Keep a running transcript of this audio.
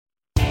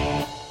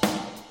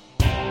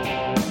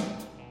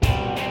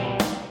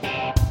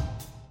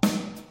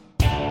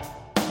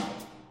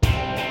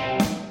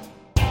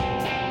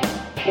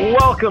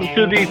Welcome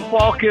to the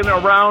Falcon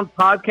Around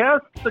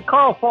podcast, the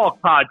Carl Falk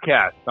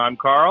podcast. I'm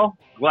Carl.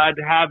 Glad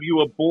to have you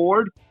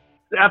aboard.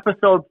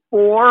 Episode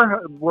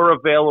 4, we're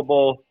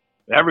available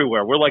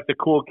everywhere. We're like the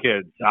cool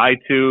kids.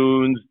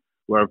 iTunes,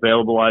 we're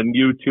available on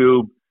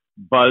YouTube,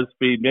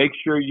 BuzzFeed. Make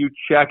sure you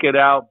check it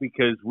out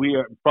because we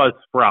are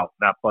Buzzsprout,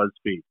 not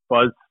BuzzFeed,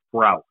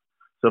 Buzzsprout.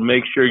 So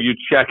make sure you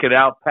check it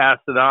out, pass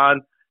it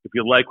on. If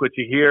you like what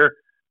you hear,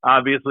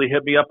 obviously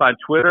hit me up on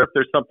Twitter if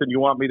there's something you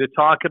want me to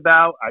talk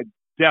about. I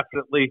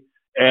definitely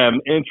am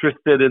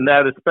interested in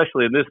that,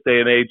 especially in this day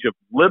and age of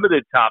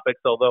limited topics,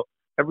 although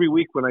every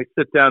week when I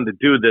sit down to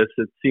do this,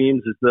 it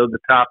seems as though the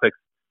topics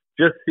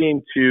just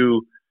seem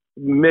to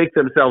make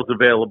themselves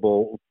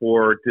available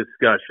for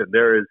discussion.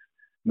 There is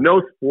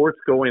no sports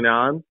going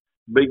on,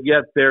 but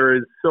yet there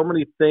is so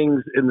many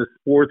things in the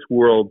sports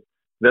world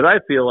that I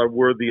feel are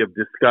worthy of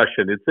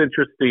discussion. It's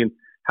interesting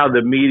how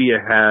the media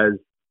has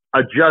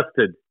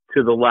adjusted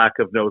to the lack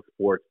of no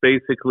sports.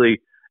 Basically,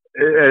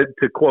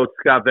 to quote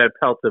Scott Van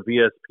Pelt of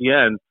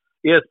ESPN,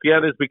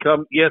 ESPN has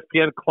become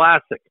ESPN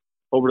Classic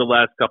over the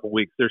last couple of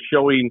weeks. They're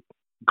showing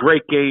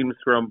great games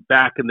from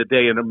back in the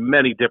day in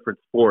many different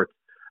sports.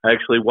 I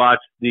actually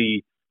watched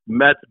the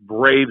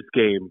Mets-Braves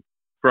game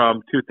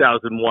from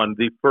 2001,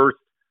 the first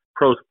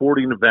pro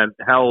sporting event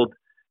held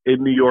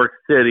in New York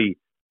City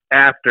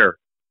after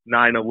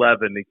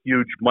 9/11, a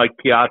huge Mike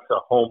Piazza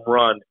home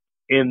run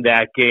in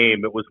that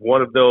game. It was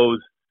one of those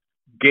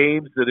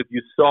games that if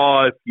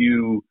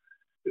you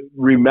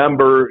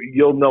remember,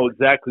 you'll know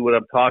exactly what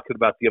I'm talking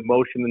about. The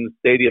emotion in the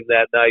stadium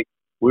that night.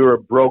 We were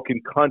a broken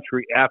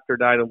country after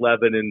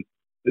 9/11, and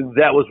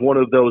that was one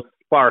of those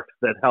sparks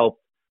that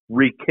helped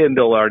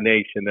rekindle our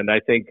nation. And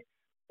I think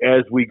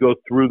as we go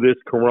through this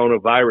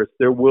coronavirus,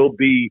 there will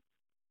be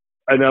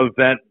an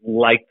event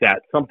like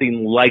that,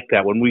 something like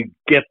that. When we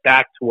get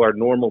back to our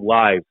normal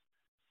lives,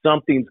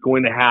 something's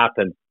going to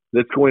happen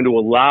that's going to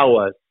allow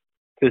us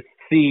to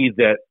see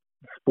that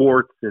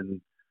sports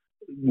and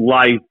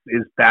life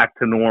is back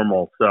to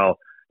normal. So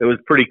it was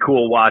pretty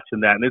cool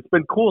watching that. And it's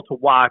been cool to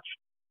watch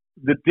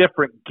the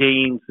different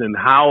games and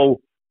how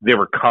they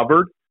were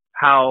covered,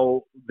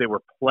 how they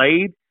were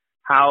played,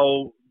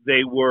 how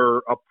they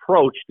were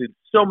approached in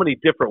so many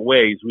different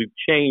ways. We've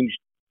changed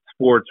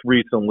sports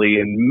recently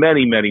in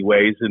many, many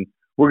ways, and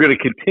we're going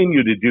to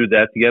continue to do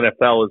that. The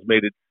NFL has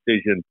made a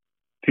decision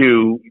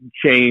to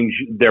change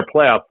their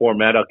playoff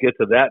format. I'll get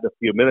to that in a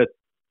few minutes.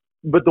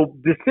 But the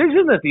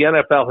decision that the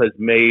NFL has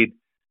made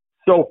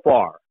so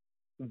far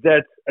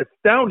that's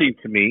astounding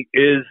to me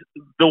is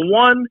the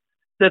one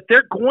that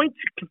they're going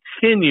to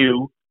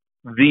continue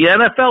the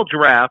NFL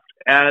draft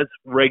as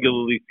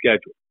regularly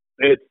scheduled.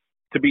 It's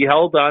to be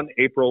held on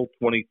April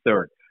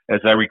 23rd.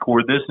 As I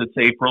record this, it's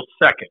April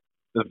 2nd.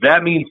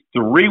 That means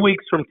 3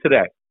 weeks from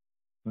today,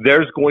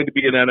 there's going to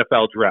be an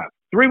NFL draft.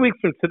 3 weeks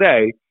from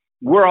today,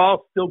 we're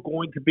all still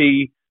going to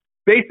be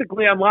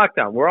basically on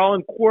lockdown. We're all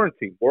in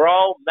quarantine. We're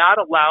all not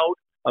allowed,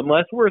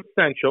 unless we're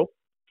essential,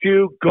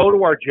 to go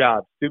to our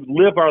jobs, to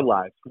live our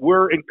lives.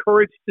 We're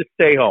encouraged to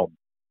stay home.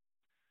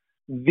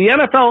 The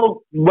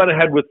NFL went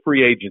ahead with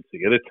free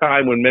agency at a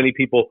time when many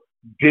people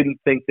didn't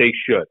think they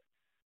should.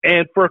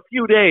 And for a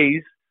few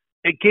days,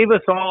 it gave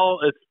us all,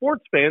 as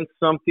sports fans,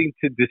 something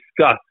to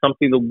discuss,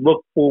 something to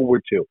look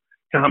forward to.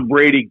 Tom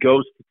Brady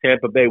goes to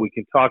Tampa Bay. We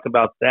can talk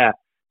about that.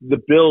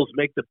 The Bills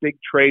make the big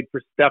trade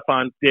for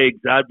Stephon Diggs.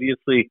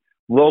 Obviously,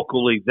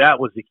 locally, that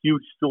was a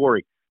huge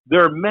story.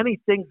 There are many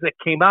things that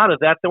came out of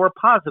that were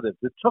positive.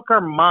 It took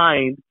our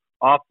mind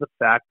off the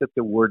fact that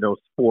there were no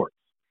sports.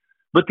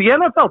 But the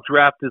NFL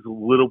draft is a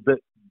little bit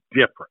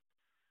different.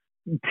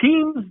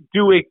 Teams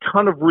do a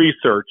ton of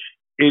research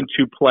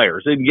into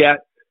players, and yet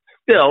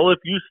still, if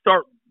you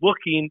start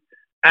looking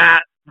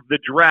at the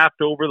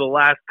draft over the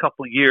last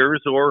couple of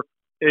years or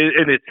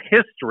in its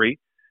history,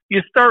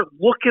 you start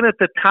looking at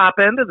the top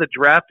end of the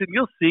draft and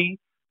you'll see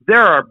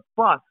there are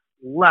busts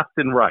left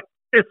and right,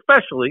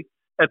 especially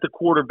at the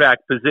quarterback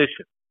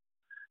position.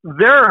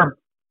 There are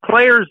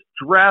players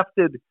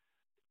drafted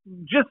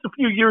just a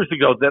few years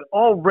ago that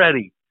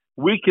already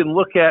we can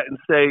look at and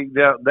say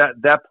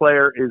that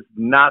player is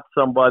not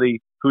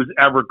somebody who's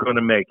ever going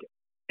to make it.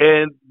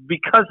 And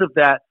because of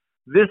that,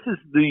 this is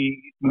the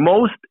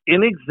most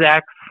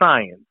inexact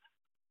science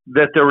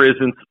that there is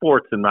in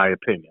sports, in my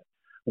opinion.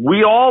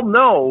 We all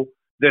know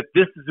that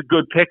this is a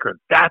good pick or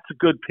that's a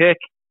good pick.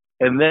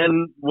 And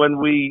then when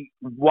we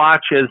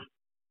watch as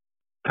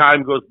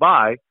time goes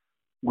by,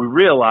 we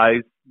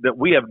realize that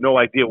we have no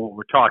idea what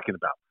we're talking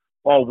about.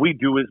 All we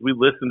do is we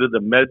listen to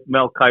the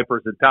Mel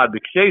Kipers and Todd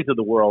McShays of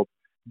the world,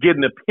 get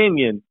an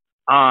opinion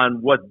on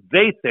what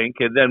they think,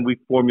 and then we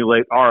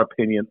formulate our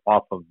opinion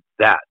off of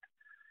that.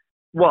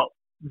 Well,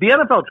 the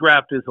NFL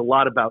draft is a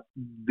lot about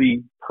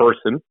the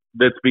person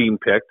that's being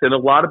picked and a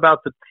lot about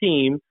the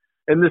team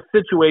and the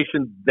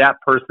situation that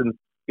person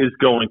is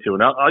going to.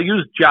 And I'll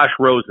use Josh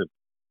Rosen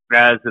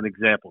as an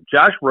example.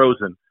 Josh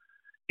Rosen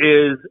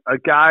is a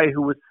guy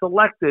who was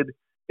selected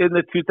in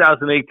the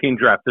 2018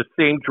 draft, the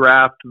same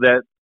draft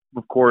that,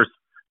 of course,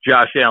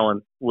 Josh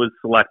Allen was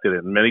selected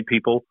in. Many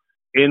people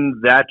in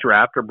that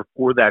draft or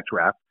before that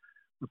draft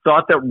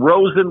thought that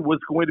Rosen was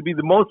going to be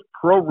the most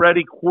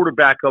pro-ready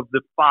quarterback of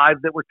the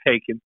 5 that were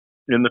taken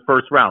in the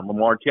first round.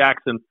 Lamar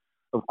Jackson,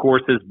 of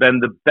course, has been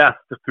the best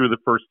through the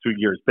first 2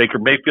 years. Baker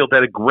Mayfield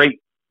had a great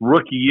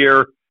rookie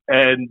year,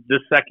 and the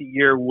second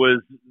year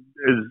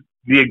is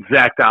the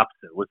exact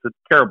opposite. It was a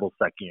terrible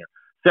second year.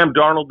 Sam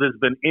Darnold has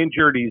been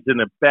injured. He's in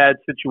a bad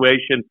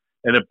situation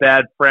and a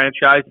bad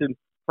franchise, and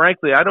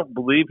frankly, I don't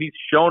believe he's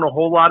shown a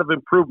whole lot of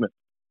improvement.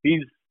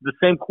 He's the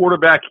same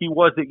quarterback he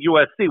was at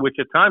USC, which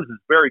at times is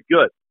very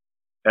good.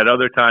 At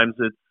other times,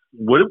 it's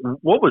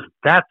what was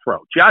that throw?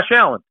 Josh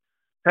Allen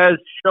has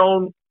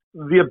shown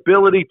the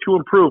ability to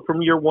improve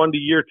from year 1 to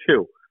year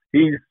 2.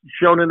 He's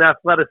shown an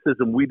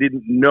athleticism we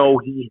didn't know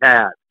he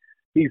had.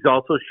 He's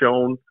also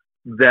shown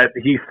that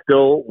he's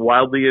still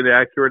wildly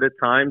inaccurate at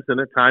times and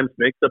at times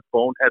makes a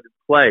boneheaded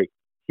play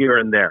here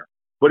and there.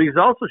 But he's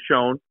also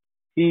shown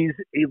he's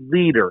a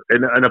leader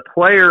and a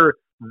player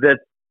that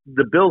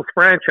the Bills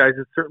franchise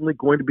is certainly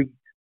going to be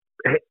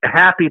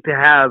happy to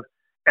have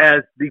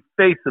as the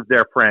face of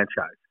their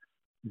franchise.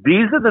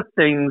 These are the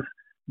things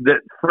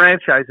that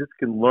franchises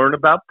can learn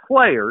about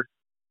players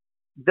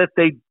that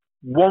they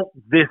won't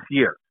this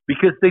year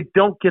because they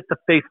don't get the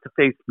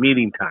face-to-face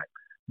meeting time.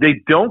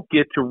 They don't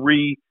get to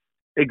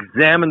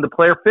re-examine the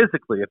player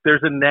physically if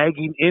there's a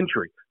nagging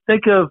injury.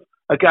 Think of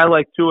a guy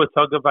like Tua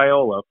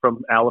Tagovailoa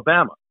from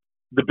Alabama.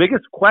 The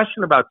biggest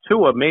question about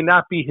Tua may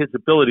not be his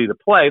ability to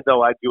play,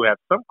 though I do have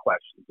some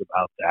questions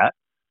about that,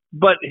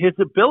 but his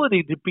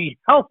ability to be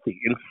healthy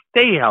and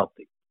stay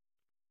healthy.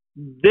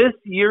 This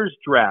year's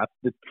draft,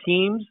 the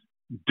teams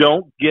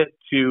don't get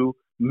to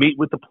meet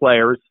with the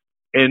players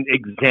and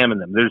examine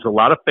them. There's a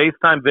lot of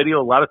FaceTime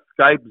video, a lot of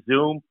Skype,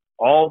 Zoom,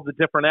 all the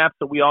different apps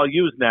that we all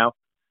use now.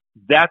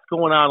 That's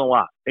going on a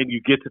lot, and you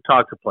get to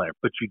talk to players,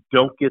 but you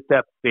don't get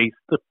that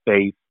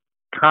face-to-face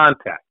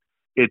contact.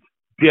 It's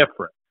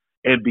different.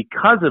 And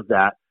because of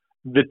that,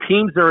 the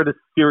teams are at a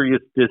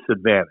serious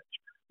disadvantage.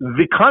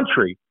 The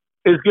country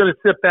is going to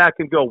sit back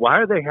and go, why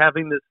are they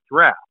having this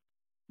draft?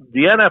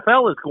 The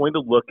NFL is going to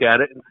look at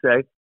it and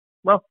say,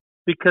 well,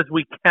 because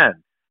we can.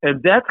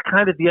 And that's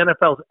kind of the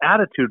NFL's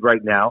attitude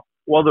right now,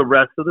 while the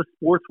rest of the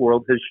sports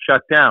world has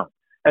shut down.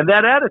 And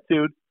that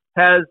attitude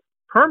has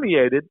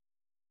permeated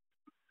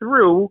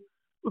through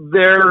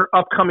their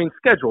upcoming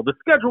schedule. The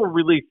schedule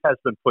release has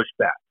been pushed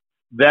back.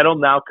 That'll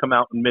now come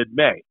out in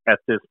mid-May at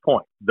this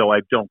point, though I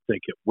don't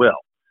think it will.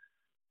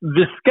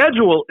 The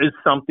schedule is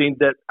something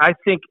that I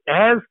think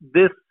as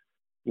this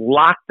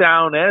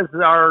lockdown, as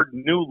our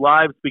new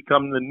lives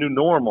become the new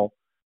normal,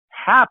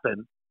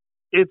 happen,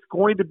 it's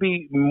going to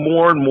be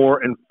more and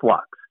more in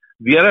flux.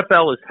 The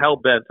NFL is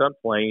hell-bent on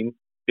playing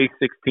a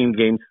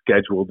 16-game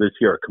schedule this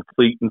year, a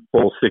complete and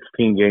full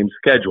 16-game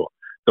schedule.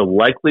 They'll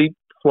likely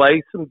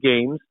play some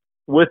games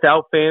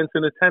without fans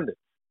in attendance.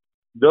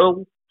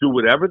 They'll do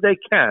whatever they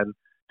can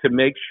to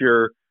make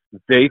sure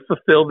they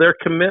fulfill their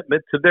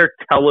commitment to their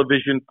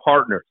television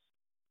partners.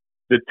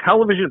 The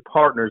television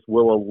partners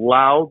will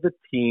allow the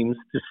teams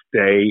to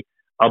stay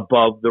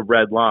above the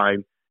red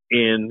line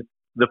in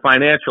the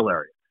financial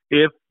area.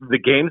 If the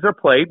games are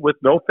played with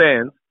no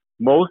fans,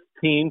 most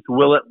teams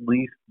will at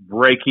least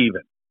break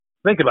even.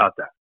 Think about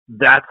that.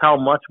 That's how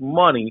much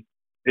money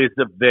is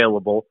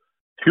available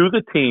to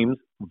the teams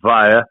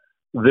via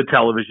the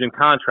television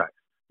contracts.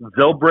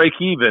 They'll break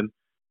even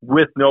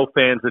with no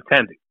fans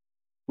attending,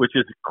 which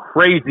is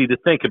crazy to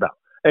think about.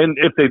 And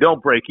if they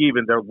don't break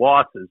even, their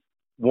losses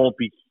won't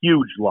be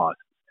huge losses.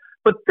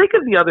 But think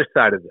of the other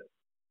side of this.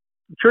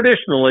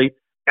 Traditionally,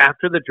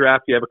 after the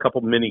draft, you have a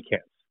couple mini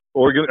camps,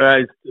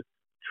 organized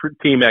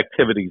team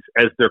activities,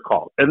 as they're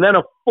called, and then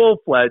a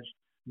full-fledged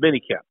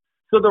mini camp.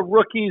 So the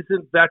rookies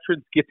and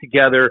veterans get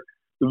together.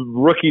 The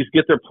rookies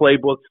get their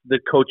playbooks. The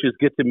coaches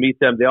get to meet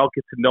them. They all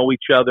get to know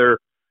each other.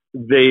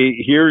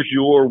 Here's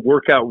your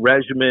workout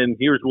regimen.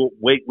 Here's what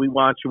weight we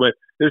want you in.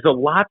 There's a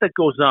lot that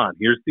goes on.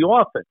 Here's the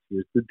offense.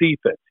 Here's the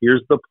defense.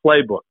 Here's the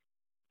playbook.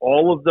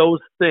 All of those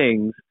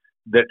things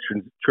that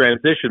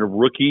transition a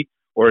rookie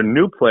or a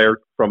new player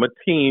from a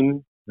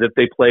team that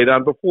they played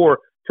on before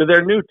to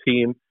their new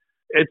team.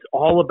 It's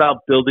all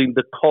about building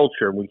the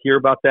culture. And we hear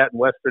about that in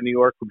Western New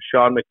York from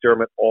Sean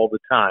McDermott all the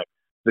time.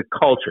 The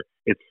culture.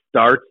 It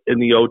starts in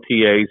the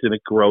OTAs and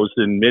it grows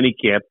in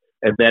minicamp,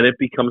 and then it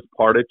becomes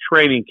part of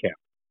training camp.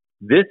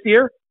 This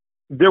year,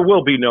 there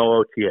will be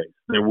no OTAs.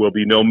 There will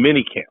be no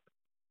minicamp.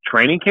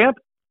 Training camp?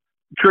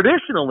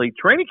 Traditionally,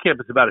 training camp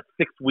is about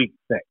a 6-week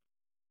thing.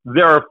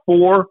 There are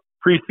 4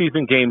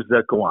 preseason games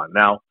that go on.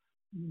 Now,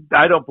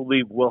 I don't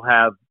believe we'll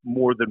have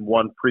more than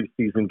one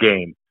preseason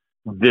game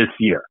this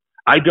year.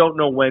 I don't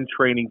know when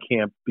training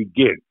camp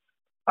begins.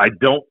 I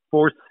don't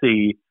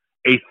foresee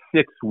a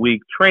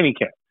 6-week training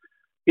camp.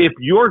 If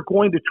you're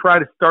going to try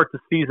to start the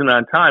season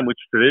on time, which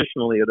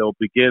traditionally it'll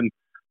begin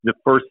the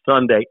first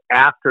Sunday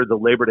after the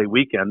Labor Day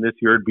weekend, this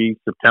year it'd be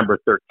September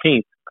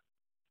 13th.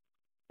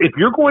 If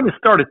you're going to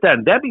start it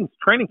then, that means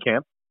training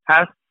camp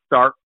has to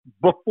start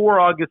before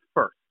August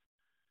 1st.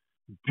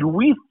 Do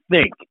we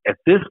think at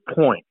this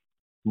point,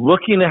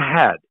 looking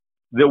ahead,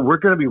 that we're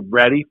going to be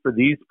ready for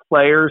these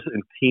players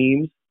and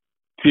teams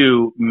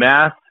to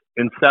mass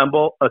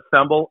assemble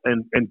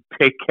and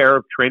take care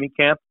of training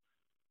camp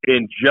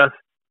in just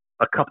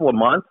a couple of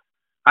months,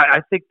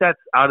 I think that's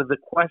out of the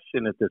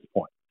question at this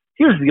point.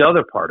 Here's the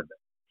other part of it.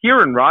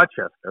 Here in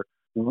Rochester,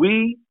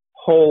 we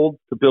hold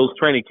the Bills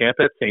training camp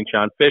at St.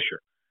 John Fisher,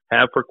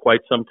 have for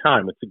quite some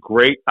time. It's a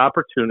great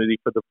opportunity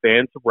for the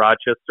fans of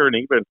Rochester and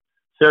even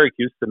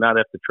Syracuse to not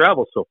have to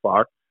travel so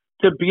far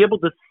to be able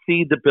to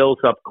see the Bills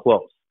up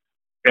close.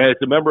 As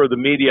a member of the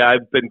media,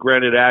 I've been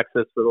granted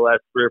access for the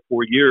last 3 or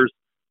 4 years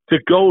to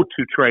go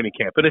to training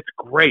camp, and it's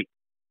great.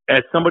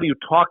 As somebody who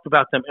talked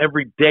about them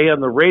every day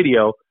on the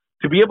radio,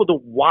 to be able to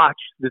watch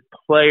the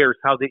players,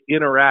 how they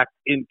interact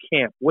in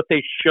camp, what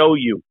they show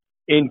you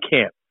in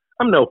camp.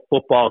 I'm no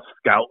football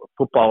scout,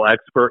 football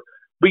expert,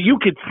 but you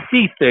could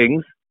see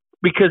things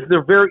because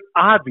they're very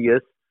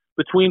obvious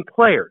between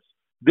players.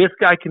 This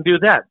guy can do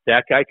that.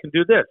 That guy can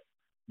do this.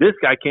 This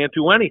guy can't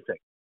do anything.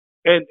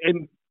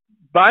 And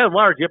by and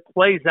large, it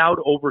plays out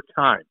over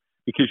time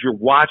because you're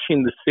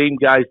watching the same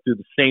guys do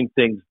the same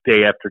things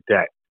day after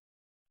day.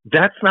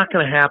 That's not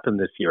going to happen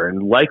this year.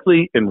 And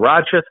likely in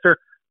Rochester,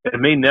 it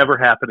may never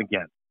happen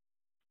again.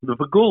 The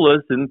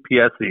Pegulas in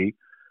PSE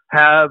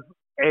have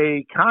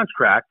a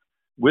contract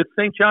with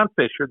St. John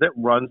Fisher that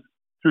runs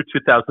through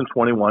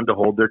 2021 to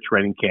hold their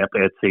training camp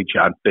at St.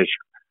 John Fisher.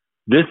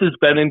 This has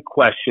been in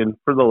question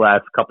for the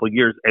last couple of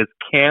years as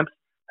camps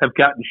have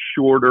gotten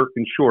shorter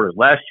and shorter.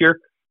 Last year,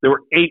 there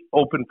were 8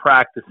 open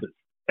practices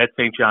at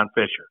St. John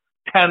Fisher,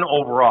 10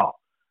 overall.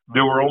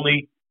 There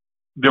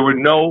were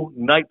no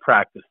night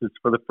practices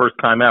for the first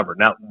time ever.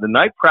 Now, the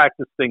night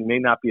practice thing may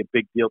not be a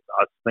big deal to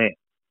us fans,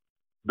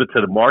 but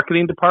to the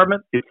marketing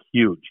department, it's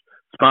huge.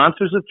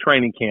 Sponsors of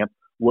training camp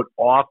would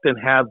often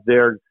have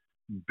their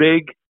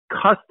big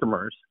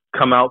customers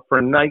come out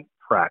for night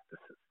practices.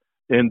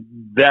 And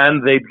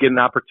then they'd get an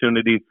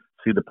opportunity to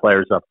see the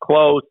players up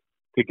close,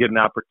 to get an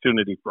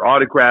opportunity for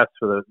autographs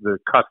for the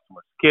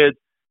customers' kids.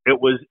 It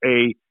was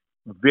a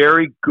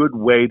very good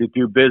way to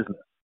do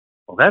business.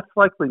 Well, that's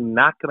likely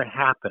not going to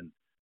happen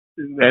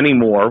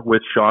anymore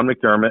with Sean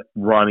McDermott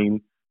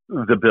running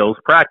the Bills'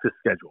 practice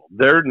schedule.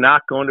 They're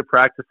not going to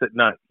practice at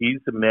night.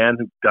 He's a man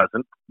who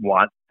doesn't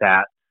want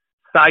that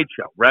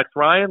sideshow. Rex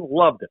Ryan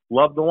loved it,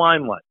 loved the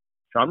limelight.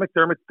 Sean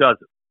McDermott doesn't.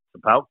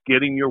 It's about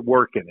getting your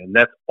work in, and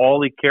that's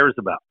all he cares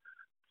about.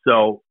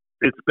 So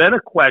it's been a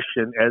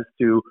question as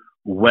to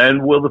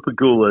when will the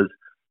Pegulas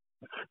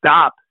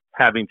stop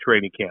having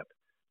training camp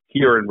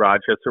here in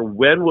Rochester?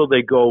 When will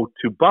they go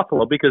to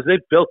Buffalo? Because they've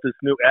built this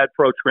new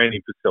AdPro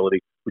training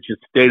facility, which is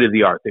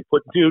state-of-the-art. They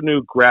put 2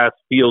 new grass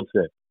fields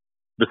in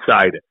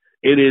beside it.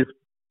 It is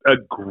a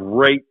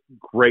great,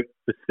 great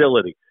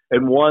facility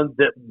and one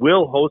that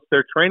will host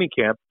their training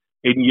camp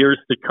in years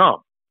to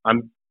come.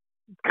 I'm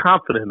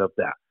confident of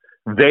that.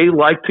 They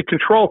like to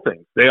control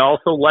things. They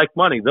also like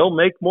money. They'll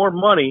make more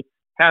money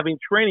having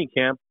training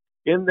camp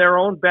in their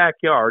own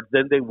backyard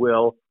than they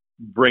will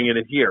bringing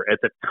it here. At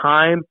the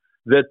time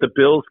that the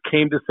Bills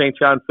came to St.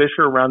 John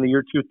Fisher around the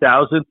year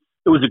 2000,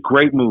 it was a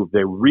great move.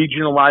 They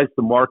regionalized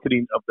the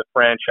marketing of the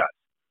franchise.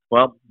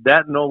 Well,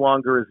 that no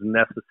longer is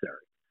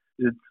necessary.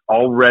 It's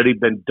already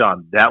been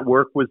done. That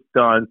work was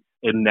done,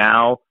 and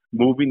now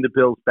moving the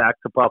Bills back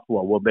to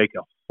Buffalo will make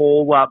a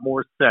whole lot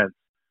more sense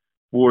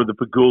for the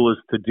Pegulas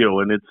to do.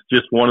 And it's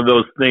just one of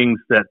those things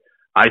that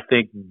I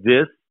think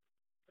this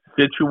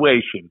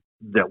situation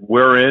that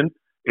we're in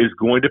is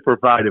going to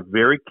provide a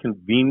very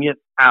convenient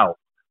out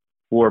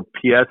for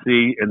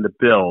PSE and the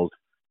Bills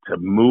to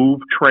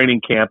move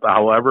training camp,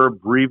 however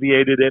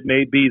abbreviated it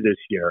may be this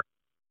year,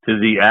 to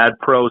the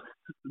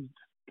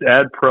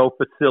AdPro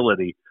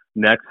facility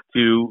next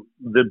to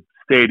the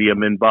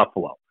stadium in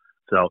Buffalo.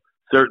 So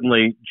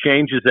certainly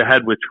changes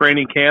ahead with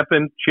training camp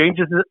and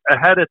changes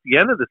ahead at the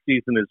end of the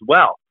season as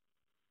well.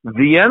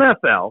 The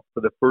NFL,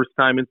 for the first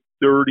time in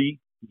 30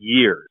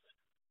 years,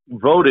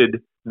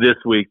 voted this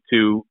week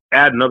to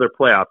add another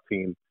playoff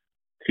team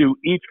to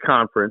each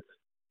conference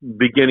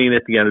beginning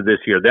at the end of this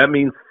year. That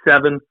means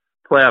 7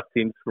 playoff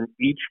teams from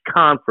each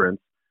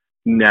conference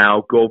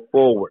now go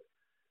forward.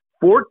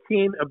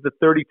 14 of the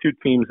 32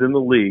 teams in the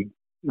league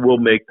will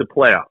make the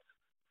playoffs.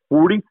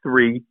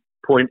 43.8%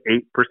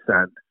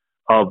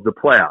 of the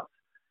playoffs.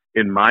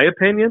 In my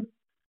opinion,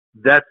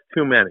 that's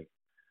too many.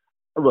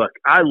 Look,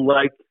 I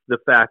like the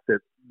fact that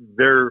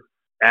they're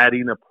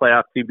adding a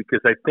playoff team because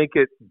I think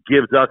it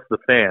gives us, the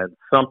fans,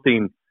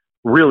 something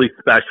really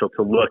special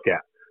to look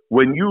at.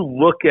 When you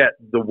look at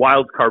the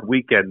wild card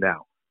weekend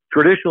now,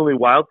 traditionally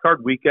wild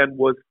card weekend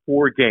was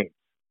 4 games.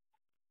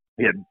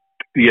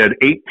 You had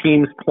 8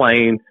 teams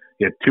playing.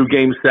 You had 2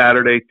 games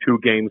Saturday, 2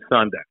 games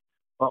Sunday.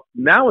 Well,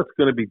 now it's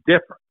going to be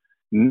different.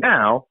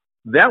 Now,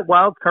 that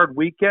wild card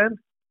weekend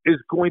is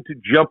going to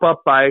jump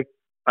up by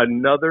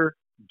another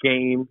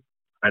game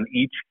on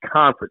each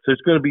conference.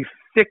 There's going to be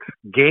 6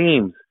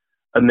 games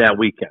on that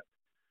weekend.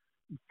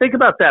 Think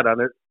about that. On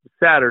a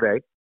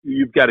Saturday,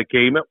 you've got a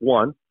game at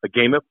 1, a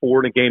game at 4,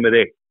 and a game at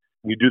 8.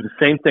 You do the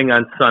same thing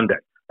on Sunday,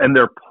 and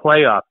they're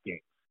playoff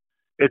games.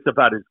 It's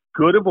about as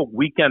good of a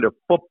weekend of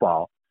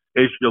football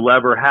as you'll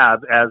ever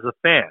have as a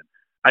fan.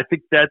 I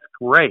think that's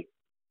great.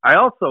 I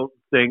also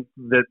think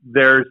that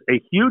there's a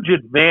huge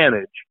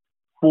advantage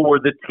for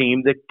the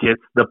team that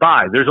gets the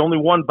bye. There's only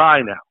one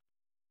bye now.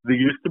 There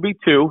used to be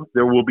two.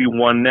 There will be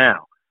one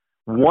now.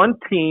 One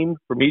team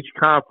from each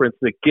conference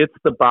that gets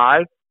the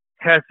bye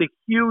has a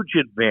huge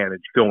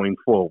advantage going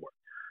forward.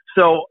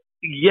 So,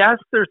 yes,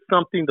 there's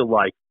something to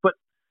like. But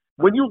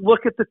when you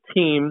look at the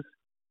teams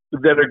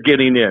that are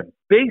getting in,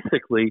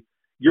 basically,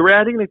 you're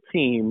adding a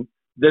team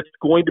that's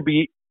going to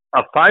be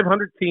a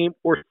 500 team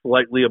or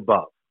slightly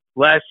above.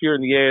 Last year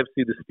in the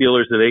AFC, the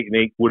Steelers at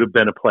 8-8 would have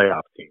been a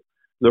playoff team.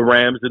 The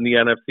Rams in the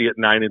NFC at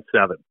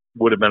 9-7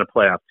 would have been a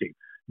playoff team.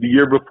 The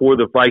year before,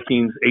 the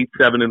Vikings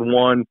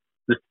 8-7-1.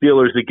 The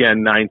Steelers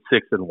again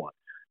 9-6-1.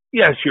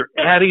 Yes, you're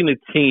adding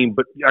a team,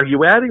 but are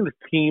you adding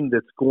a team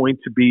that's going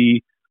to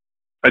be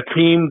a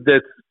team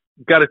that's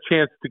got a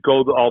chance to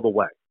go all the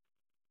way?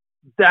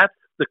 That's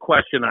the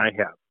question I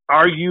have.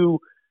 Are you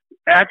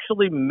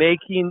actually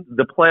making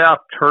the playoff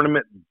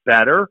tournament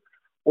better,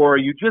 or are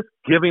you just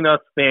giving us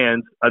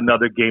fans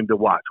another game to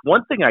watch?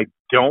 One thing I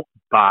don't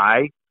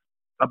buy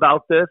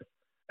about this,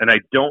 and I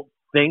don't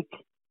think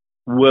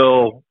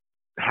will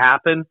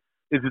happen,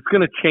 is it's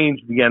going to change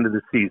the end of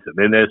the season.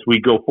 And as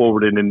we go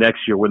forward into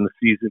next year, when the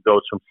season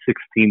goes from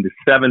 16 to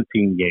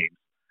 17 games,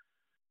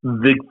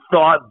 the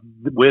thought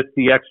with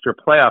the extra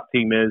playoff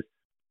team is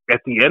at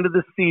the end of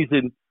the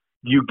season,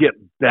 you get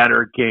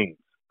better games.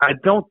 I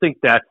don't think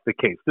that's the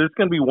case. There's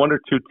going to be one or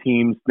two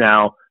teams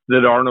now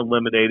that aren't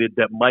eliminated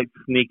that might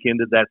sneak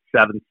into that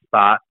seventh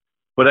spot.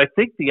 But I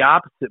think the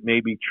opposite may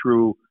be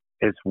true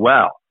as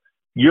well.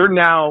 You're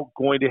now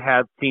going to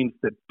have teams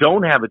that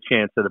don't have a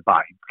chance at a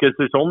bye because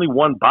there's only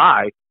one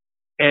bye,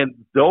 and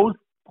those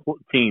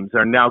teams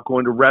are now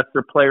going to rest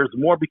their players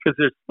more because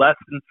there's less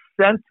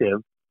incentive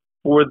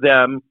for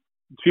them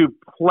to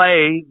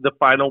play the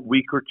final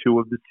week or two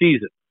of the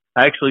season.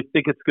 I actually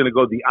think it's going to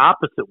go the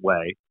opposite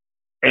way,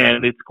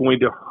 and it's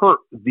going to hurt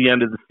the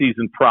end of the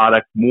season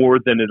product more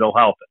than it'll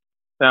help it.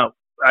 Now,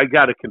 I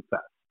got to confess,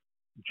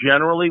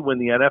 generally when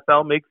the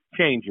NFL makes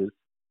changes,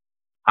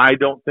 I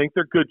don't think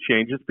they're good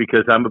changes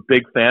because I'm a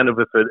big fan of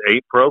if it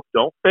ain't broke,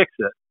 don't fix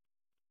it.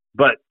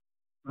 But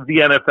the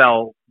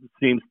NFL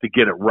seems to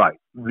get it right.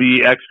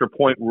 The extra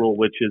point rule,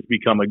 which has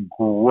become a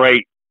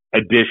great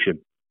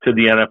addition to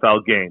the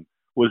NFL game,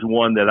 was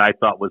one that I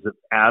thought was an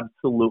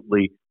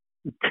absolutely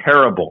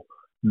terrible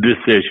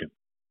decision.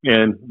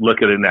 And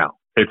look at it now.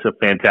 It's a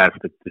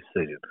fantastic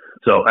decision.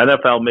 So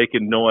NFL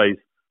making noise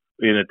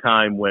in a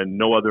time when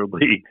no other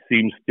league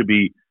seems to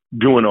be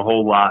doing a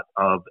whole lot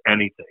of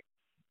anything.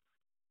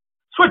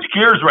 Switch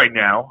gears right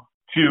now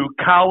to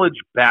college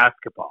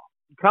basketball.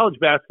 College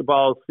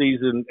basketball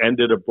season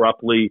ended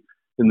abruptly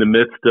in the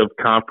midst of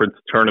conference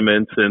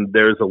tournaments, and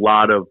there's a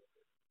lot of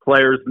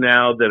players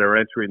now that are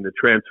entering the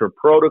transfer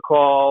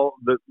protocol,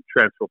 the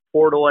transfer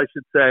portal, I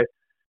should say. A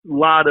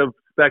lot of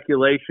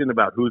speculation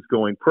about who's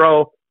going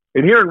pro.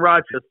 And here in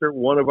Rochester,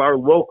 one of our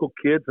local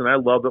kids, and I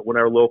love it when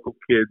our local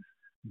kids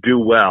do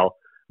well,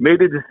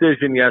 made a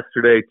decision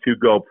yesterday to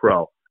go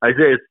pro.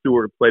 Isaiah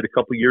Stewart played a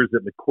couple years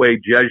at McQuay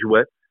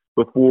Jesuit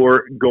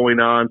before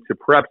going on to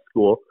prep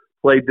school,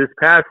 played this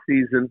past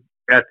season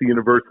at the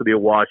University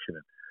of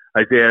Washington.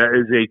 Isaiah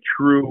is a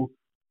true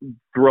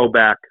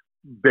throwback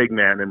big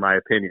man, in my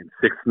opinion.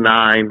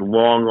 6'9",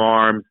 long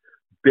arms,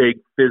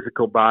 big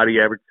physical body,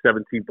 averaged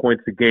 17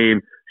 points a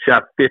game,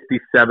 shot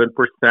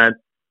 57%,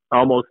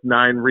 almost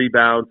 9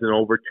 rebounds, and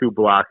over 2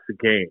 blocks a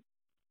game.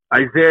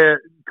 Isaiah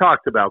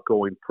talked about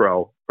going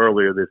pro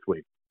earlier this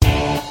week.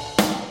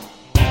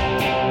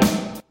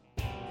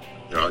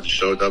 I just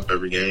showed up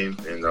every game,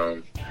 and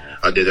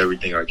I did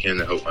everything I can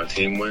to help my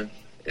team win.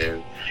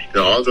 And,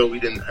 although we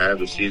didn't have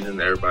the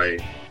season everybody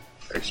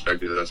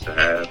expected us to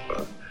have,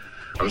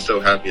 I'm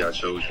still happy I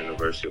chose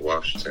University of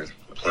Washington.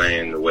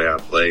 Playing the way I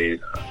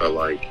played, I felt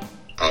like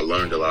I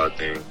learned a lot of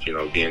things,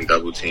 being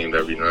double-teamed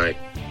every night.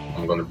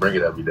 I'm going to bring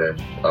it every day.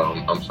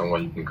 I'm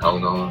someone you can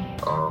count on.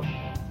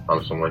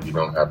 I'm someone you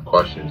don't have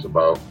questions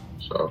about.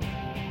 So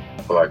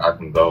I feel like I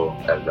can go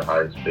as the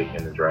highest pick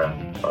in the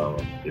draft.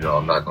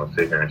 I'm not going to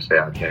sit here and say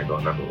I can't go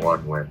number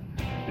one when,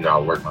 I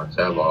work my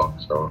tail off.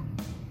 So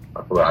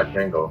I feel like I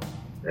can go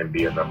and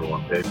be a number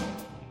one pick.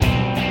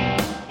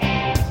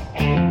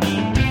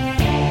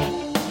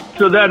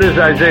 So that is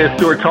Isaiah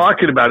Stewart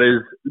talking about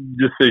his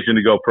decision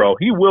to go pro.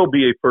 He will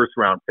be a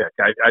first-round pick.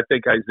 I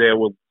think Isaiah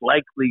will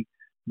likely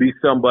be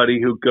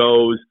somebody who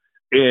goes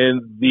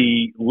in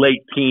the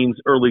late teens,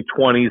 early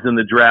 20s in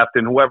the draft,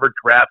 and whoever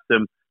drafts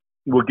him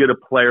will get a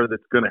player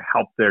that's going to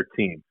help their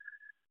team.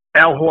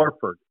 Al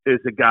Horford is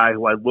a guy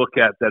who I look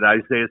at that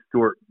Isaiah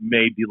Stewart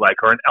may be like,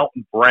 or an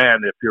Elton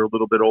Brand if you're a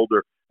little bit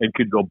older and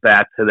could go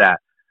back to that.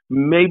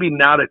 Maybe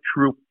not a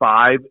true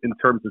 5 in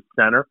terms of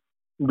center,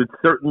 but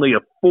certainly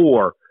a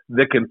 4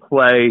 that can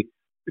play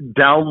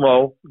down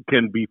low,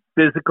 can be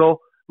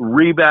physical,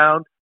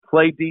 rebound,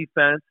 play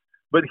defense.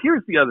 But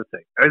here's the other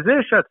thing.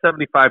 Isaiah shot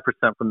 75%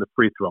 from the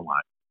free throw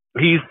line.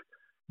 He's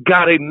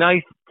got a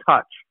nice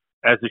touch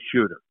as a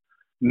shooter.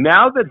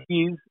 Now that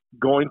he's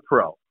going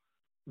pro,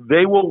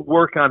 they will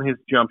work on his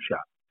jump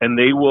shot. and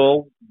they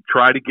will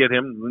try to get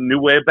him the new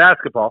way of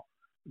basketball.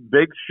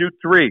 Big shoot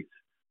threes.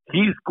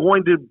 He's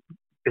going to,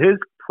 his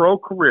pro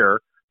career,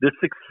 the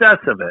success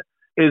of it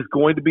is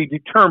going to be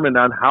determined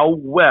on how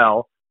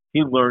well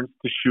he learns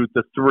to shoot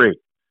the three.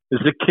 This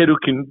is a kid who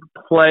can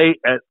play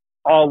at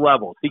all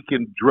levels. He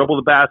can dribble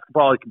the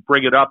basketball. He can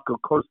bring it up, go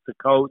coast to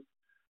coast.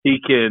 He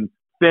can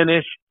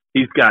finish.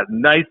 He's got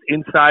nice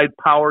inside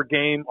power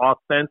game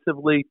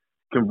offensively,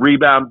 can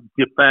rebound,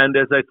 defend,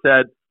 as I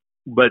said.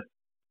 But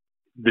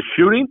the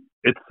shooting,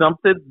 it's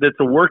something that's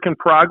a work in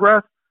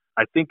progress.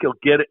 I think he'll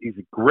get it. He's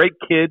a great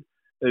kid.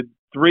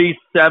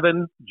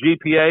 3.7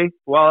 GPA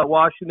while at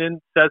Washington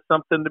says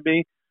something to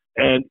me.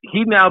 And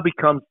he now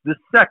becomes the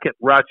second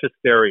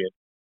Rochesterian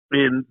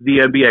in the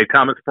NBA.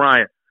 Thomas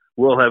Bryant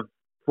will have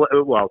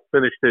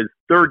finished his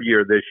third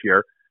year this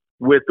year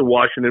with the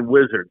Washington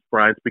Wizards.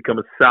 Bryant's become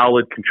a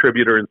solid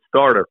contributor and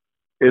starter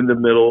in the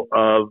middle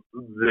of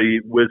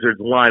the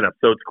Wizards lineup.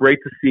 So it's great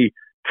to see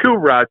two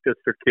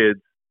Rochester kids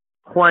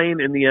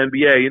playing in the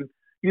NBA. And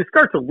you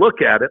start to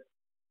look at it,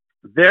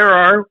 there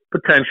are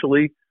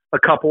potentially a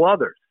couple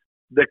others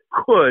that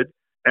could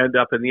end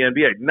up in the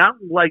NBA. Not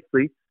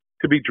likely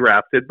to be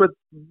drafted, but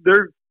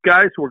they're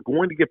guys who are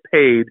going to get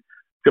paid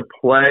to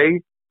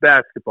play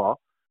basketball.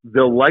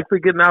 They'll likely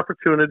get an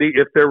opportunity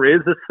if there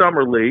is a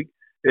summer league,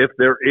 if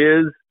there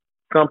is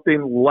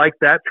something like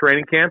that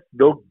training camp,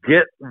 they'll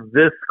get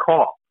this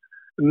call.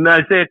 And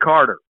Isaiah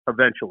Carter,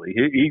 eventually,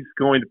 he's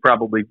going to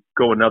probably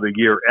go another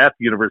year at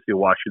the University of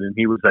Washington.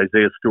 He was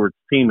Isaiah Stewart's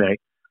teammate.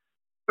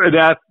 An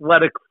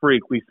athletic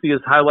freak. We see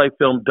his highlight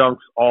film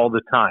dunks all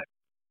the time.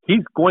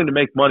 He's going to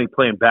make money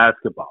playing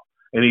basketball,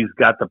 and he's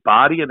got the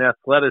body and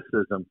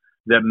athleticism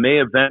that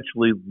may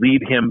eventually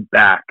lead him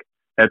back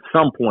at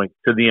some point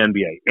to the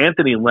NBA.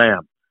 Anthony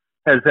Lamb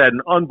has had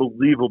an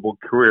unbelievable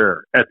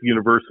career at the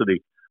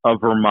University of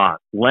Vermont.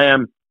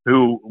 Lamb,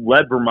 who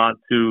led Vermont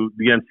to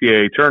the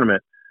NCAA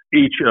tournament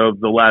each of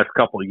the last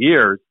couple of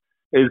years,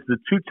 is the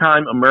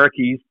two-time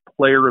America East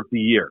Player of the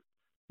Year.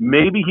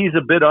 Maybe he's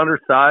a bit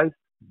undersized,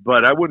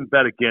 but I wouldn't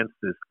bet against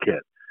this kid.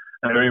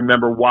 I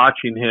remember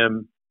watching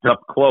him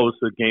up close,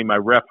 a game I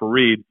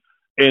refereed,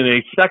 in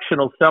a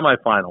sectional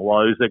semifinal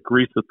while he was at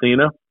Greece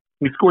Athena.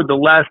 He scored the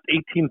last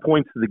 18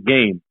 points of the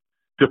game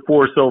to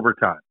force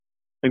overtime,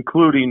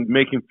 including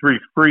making 3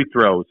 free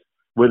throws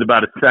with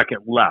about a second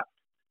left.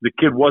 The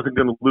kid wasn't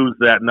going to lose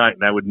that night,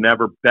 and I would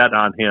never bet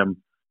on him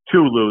to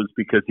lose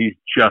because he's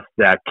just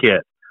that kid.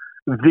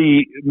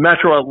 The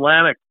Metro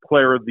Atlantic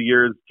Player of the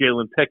Year is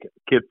Jalen Pickett,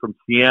 a kid from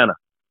Siena.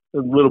 A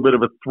little bit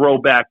of a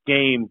throwback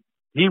game.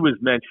 He was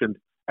mentioned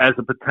as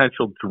a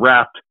potential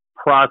draft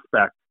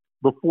prospect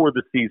before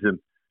the season.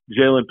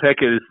 Jalen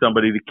Pickett is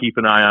somebody to keep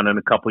an eye on in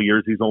a couple of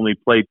years. He's only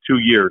played 2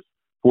 years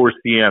for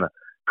Siena.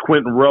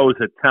 Quentin Rose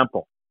at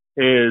Temple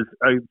is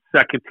a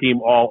second-team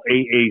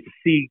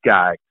All-AAC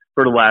guy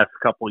for the last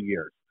couple of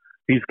years.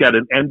 He's got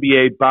an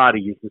NBA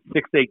body. He's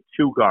a 6'8"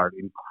 two-guard,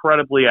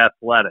 incredibly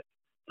athletic.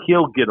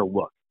 He'll get a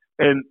look.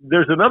 And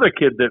there's another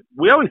kid that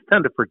we always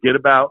tend to forget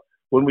about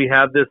when we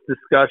have this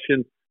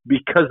discussion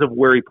because of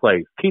where he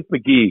plays. Keith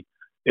McGee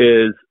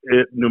is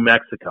in New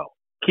Mexico.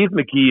 Keith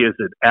McGee is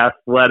an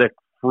athletic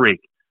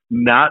freak,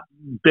 not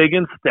big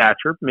in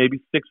stature, maybe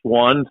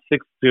 6'1",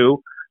 6'2",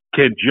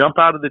 can jump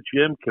out of the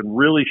gym, can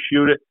really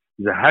shoot it.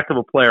 He's a heck of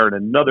a player, and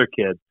another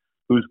kid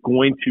who's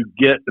going to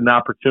get an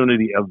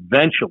opportunity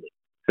eventually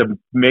to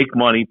make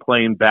money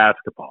playing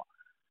basketball.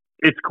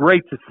 It's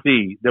great to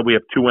see that we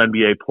have 2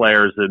 NBA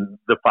players and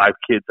the 5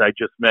 kids I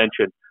just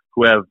mentioned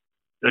who have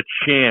a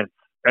chance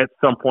at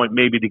some point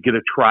maybe to get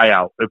a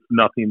tryout, if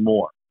nothing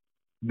more.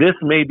 This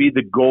may be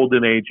the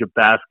golden age of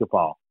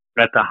basketball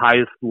at the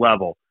highest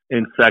level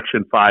in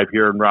Section 5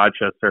 here in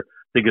Rochester.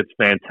 I think it's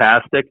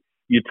fantastic.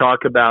 You talk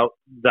about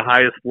the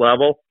highest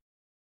level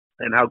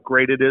and how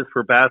great it is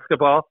for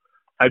basketball.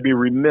 I'd be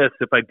remiss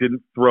if I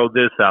didn't throw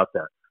this out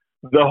there.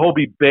 The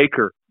Hobie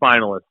Baker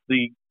finalists,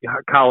 the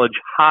college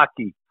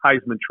hockey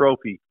Heisman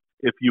Trophy,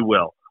 if you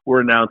will, were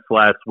announced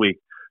last week.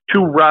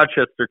 2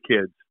 Rochester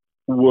kids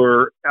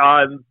were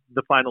on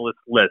the finalist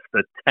list,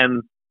 a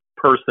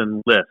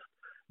 10-person list.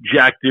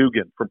 Jack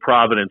Dugan from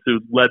Providence, who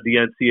led the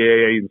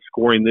NCAA in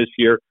scoring this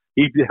year.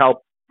 He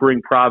helped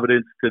bring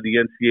Providence to the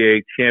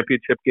NCAA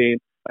championship game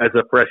as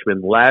a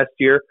freshman last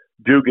year.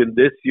 Dugan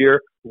this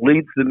year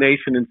leads the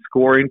nation in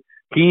scoring.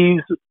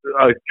 He's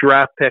a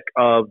draft pick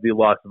of the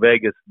Las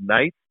Vegas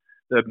Knights.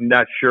 I'm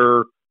not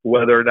sure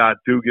whether or not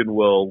Dugan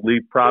will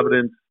leave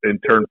Providence and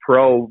turn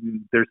pro.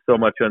 There's so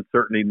much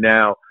uncertainty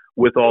now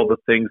with all the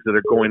things that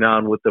are going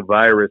on with the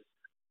virus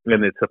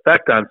and its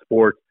effect on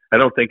sports. I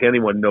don't think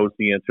anyone knows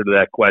the answer to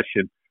that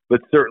question,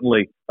 but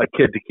certainly a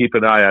kid to keep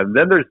an eye on.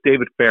 Then there's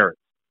David Ferentz,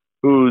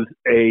 who's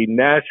a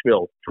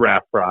Nashville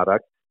draft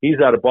product.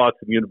 He's out of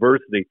Boston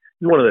University.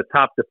 He's one of the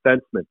top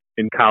defensemen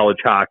in college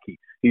hockey.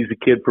 He's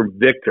a kid from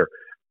Victor.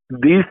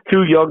 These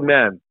 2 young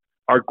men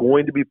are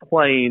going to be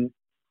playing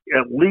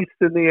at least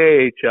in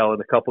the AHL in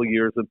a couple of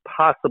years and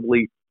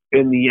possibly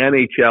in the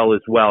NHL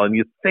as well. And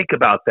you think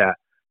about that,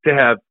 to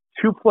have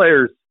 2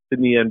 players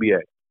in the NBA,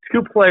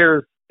 2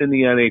 players in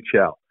the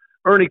NHL.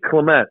 Ernie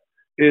Clement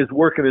is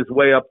working his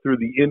way up through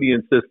the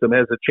Indian system,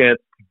 has a chance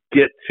to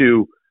get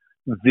to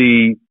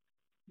the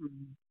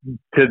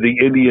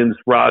Indians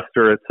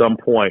roster at some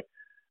point.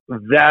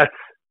 That's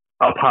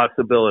a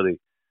possibility.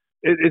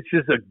 It's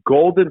just a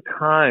golden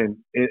time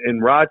in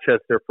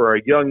Rochester for our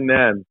young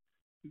men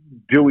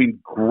doing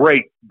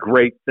great,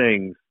 great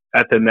things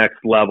at the next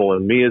level.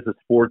 And me as a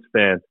sports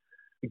fan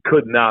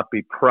could not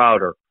be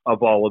prouder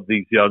of all of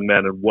these young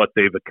men and what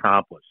they've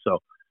accomplished. So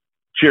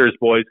cheers,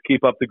 boys.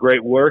 Keep up the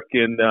great work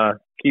and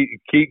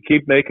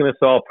keep making us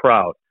all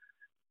proud.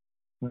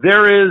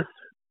 There is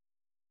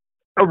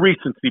a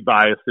recency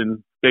bias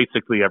in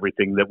basically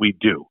everything that we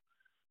do.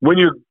 When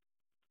you're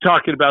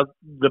talking about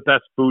the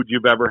best food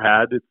you've ever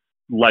had, it's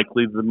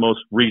likely the most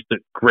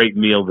recent great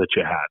meal that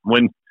you had.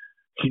 When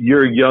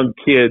you're a young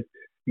kid,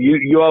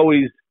 you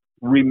always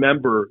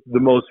remember the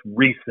most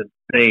recent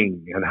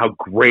thing and how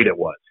great it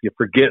was. You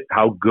forget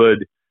how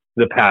good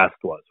the past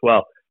was.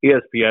 Well,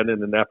 ESPN,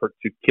 in an effort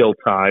to kill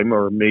time,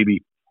 or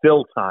maybe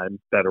fill time,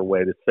 better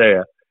way to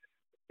say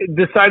it,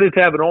 decided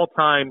to have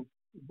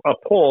a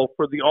poll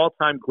for the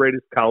all-time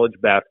greatest college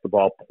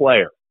basketball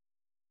player.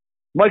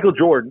 Michael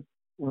Jordan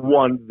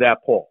won that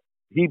poll.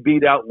 He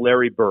beat out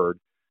Larry Bird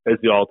as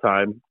the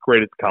all-time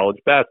greatest college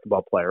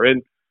basketball player.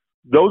 And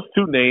those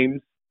two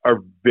names are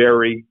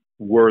very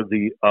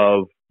worthy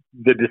of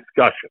the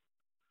discussion.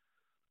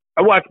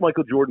 I watched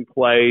Michael Jordan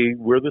play.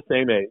 We're the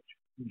same age.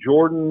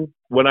 Jordan,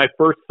 when I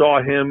first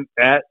saw him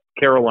at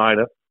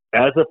Carolina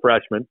as a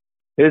freshman,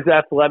 his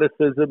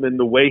athleticism and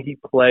the way he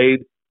played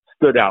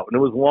stood out. And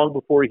it was long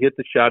before he hit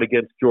the shot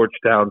against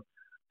Georgetown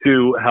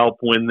to help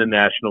win the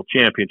national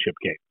championship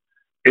game.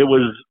 It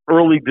was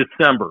early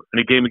December in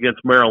a game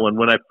against Maryland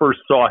when I first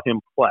saw him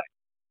play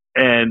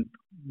and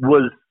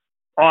was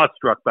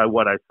awestruck by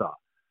what I saw.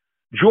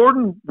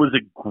 Jordan was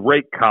a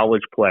great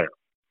college player.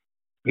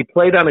 He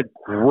played on a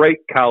great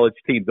college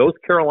team. Those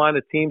Carolina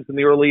teams in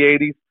the early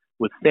 80s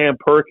with Sam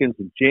Perkins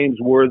and James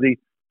Worthy,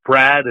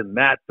 Brad and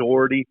Matt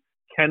Doherty,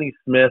 Kenny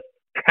Smith,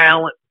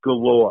 talent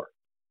galore.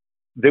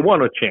 They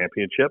won a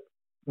championship.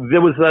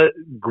 There was a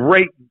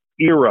great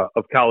era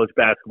of college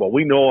basketball.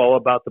 We know all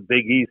about the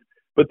Big East,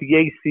 but the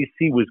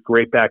ACC was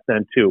great back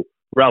then too.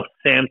 Ralph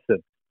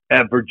Sampson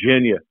at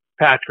Virginia,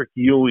 Patrick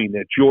Ewing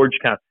at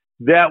Georgetown.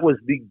 That was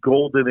the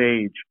golden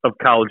age of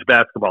college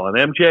basketball. And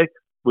MJ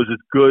was as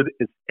good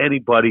as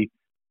anybody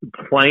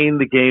playing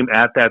the game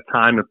at that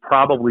time, and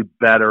probably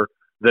better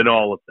than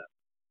all of them.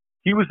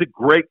 He was a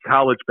great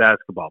college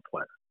basketball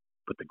player.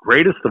 But the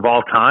greatest of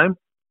all time?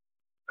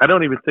 I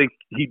don't even think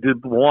he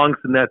belongs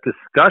in that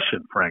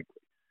discussion,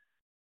 frankly.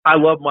 I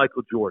love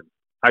Michael Jordan.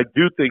 I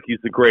do think he's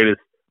the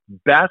greatest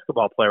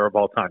basketball player of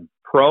all time.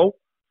 Pro,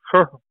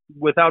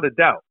 without a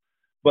doubt.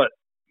 But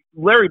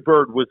Larry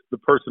Bird was the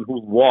person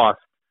who lost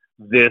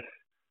this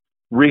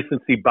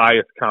recency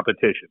bias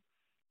competition.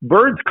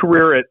 Bird's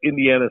career at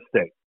Indiana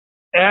State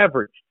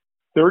averaged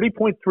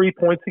 30.3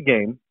 points a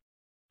game,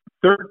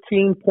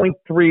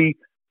 13.3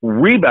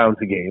 rebounds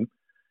a game,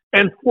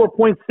 and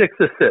 4.6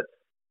 assists.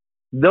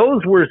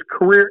 Those were his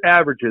career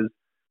averages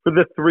for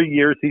the 3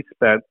 years he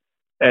spent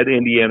at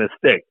Indiana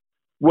State.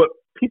 What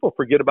people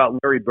forget about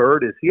Larry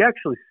Bird is he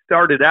actually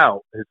started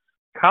out his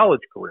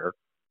college career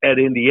at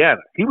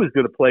Indiana. He was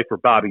going to play for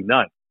Bobby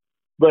Knight.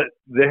 But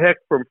the Hick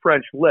from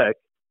French Lick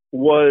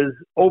was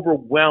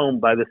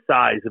overwhelmed by the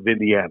size of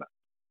Indiana.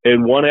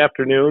 And one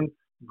afternoon,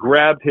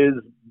 grabbed his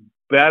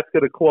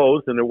basket of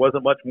clothes, and there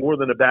wasn't much more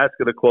than a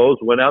basket of clothes,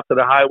 went out to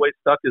the highway,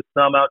 stuck his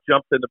thumb out,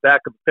 jumped in the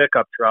back of a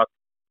pickup truck,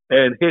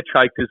 and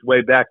hitchhiked his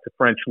way back to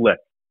French Lick.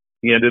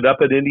 He ended up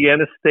at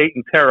Indiana State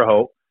in Terre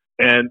Haute,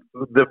 and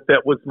the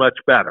fit was much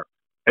better.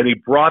 And he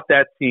brought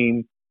that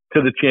team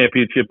to the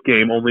championship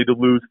game, only to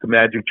lose to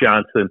Magic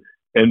Johnson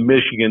and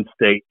Michigan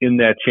State in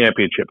that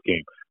championship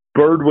game.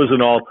 Bird was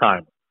an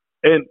all-timer.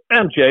 And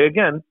MJ,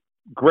 again,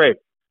 great.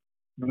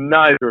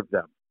 Neither of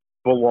them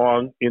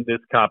belong in this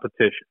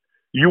competition.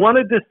 You want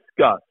to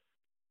discuss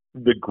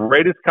the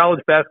greatest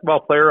college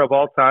basketball player of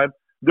all time?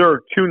 There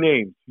are two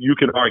names you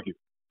can argue.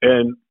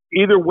 And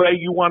either way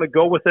you want to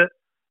go with it,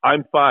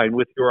 I'm fine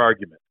with your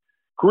argument.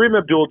 Kareem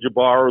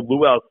Abdul-Jabbar or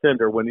Lou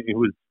Alcindor, when he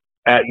was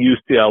at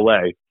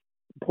UCLA,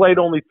 played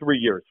only 3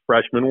 years.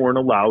 Freshmen weren't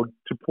allowed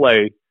to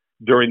play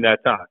during that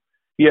time.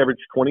 He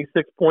averaged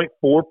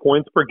 26.4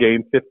 points per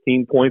game,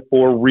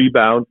 15.4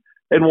 rebounds,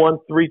 and won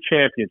 3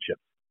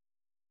 championships.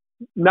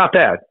 Not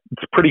bad.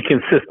 It's pretty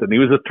consistent. He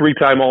was a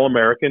 3-time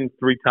All-American,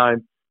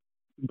 3-time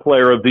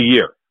Player of the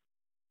Year.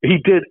 He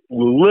did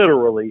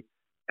literally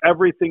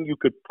everything you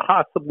could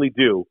possibly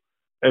do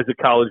as a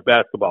college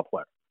basketball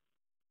player.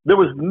 There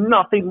was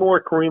nothing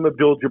more Kareem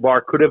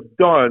Abdul-Jabbar could have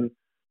done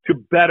to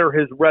better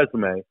his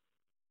resume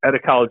at a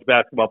college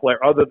basketball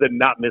player other than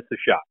not miss a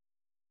shot,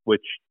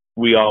 which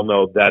we all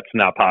know that's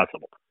not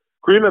possible.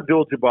 Kareem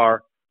Abdul-Jabbar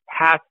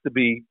has to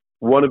be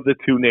one of the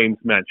two names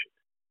mentioned.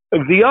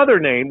 The other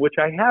name, which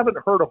I haven't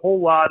heard a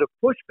whole lot of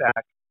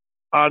pushback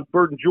on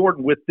Bird and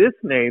Jordan with this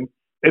name,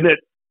 and it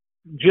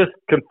just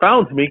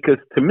confounds me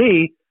because to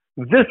me,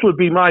 this would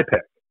be my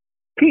pick.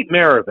 Pete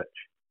Maravich,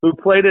 who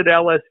played at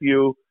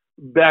LSU,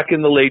 back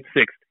in the late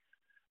 60s.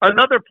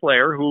 Another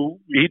player who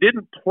he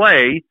didn't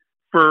play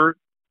for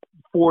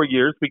 4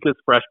 years because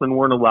freshmen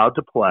weren't allowed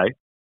to play,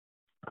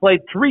 played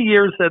 3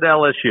 years at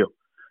LSU.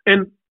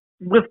 And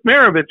with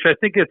Maravich, I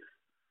think it's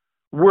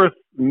worth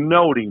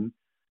noting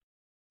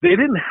they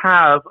didn't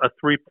have a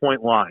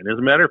three-point line. As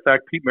a matter of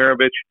fact, Pete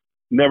Maravich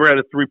never had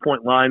a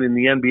three-point line in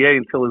the NBA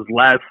until his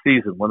last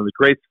season. One of the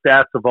great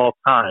stats of all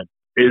time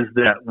is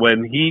that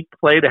when he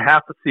played a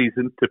half a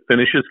season to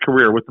finish his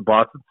career with the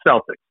Boston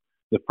Celtics,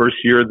 the first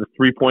year of the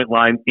three-point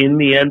line in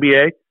the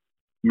NBA,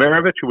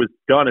 Maravich, who was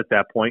done at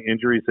that point,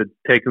 injuries had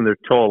taken their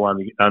toll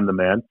on the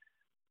man,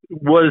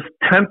 was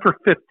 10 for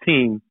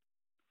 15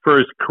 for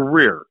his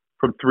career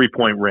from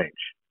three-point range.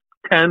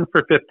 10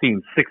 for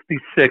 15,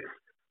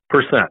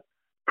 66%.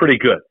 Pretty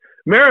good.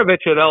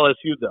 Maravich at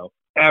LSU, though,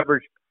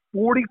 averaged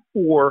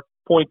 44.2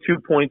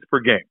 points per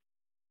game.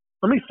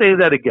 Let me say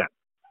that again.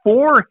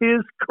 For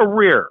his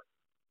career,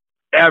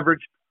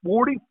 averaged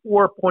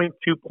 44.2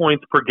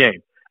 points per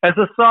game. As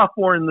a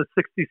sophomore in the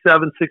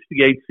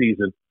 67-68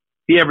 season,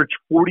 he averaged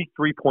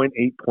 43.8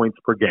 points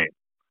per game.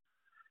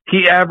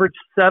 He averaged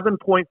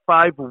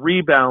 7.5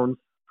 rebounds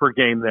per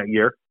game that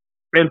year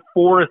and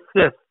 4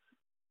 assists.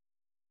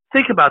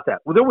 Think about that.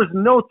 Well, there was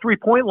no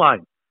three-point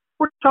line.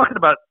 We're talking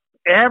about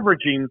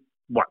averaging,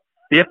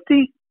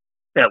 50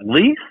 at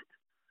least?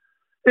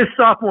 His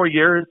sophomore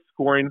year, his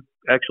scoring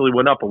actually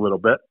went up a little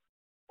bit,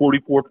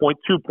 44.2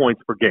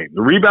 points per game.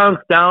 The rebounds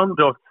down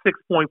to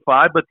 6.5,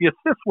 but the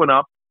assists went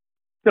up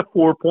to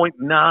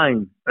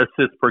 4.9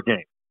 assists per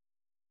game.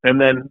 And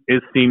then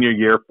his senior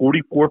year,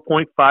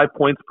 44.5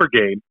 points per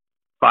game,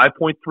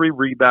 5.3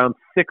 rebounds,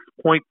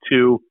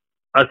 6.2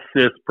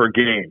 assists per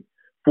game.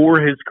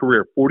 For his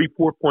career,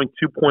 44.2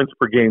 points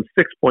per game,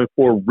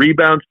 6.4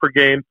 rebounds per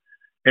game,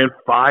 and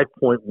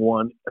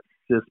 5.1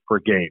 assists per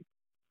game.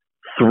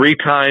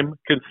 3-time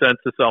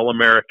consensus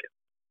All-American.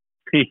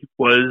 He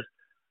was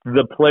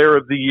the player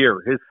of the year,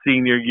 his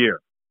senior year.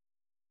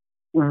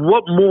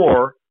 What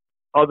more,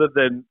 other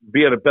than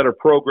be in a better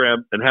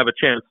program and have a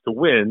chance to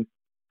win,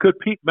 could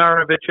Pete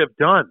Maravich have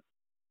done?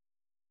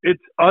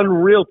 It's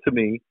unreal to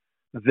me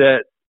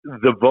that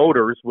the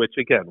voters, which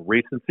again,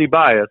 recency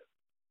bias,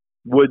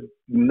 would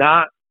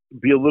not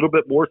be a little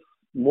bit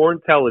more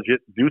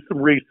intelligent, do some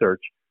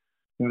research.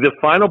 The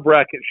final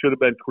bracket should have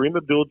been Kareem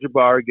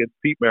Abdul-Jabbar against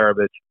Pete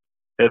Maravich.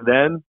 And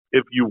then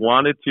if you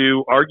wanted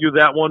to argue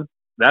that one,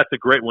 that's a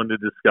great one to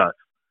discuss.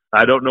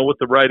 I don't know what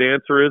the right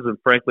answer is, and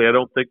frankly, I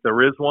don't think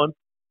there is one,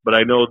 but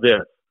I know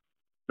this.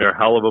 They're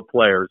hell of a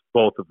players,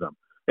 both of them.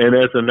 And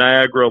as a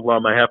Niagara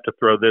alum, I have to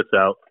throw this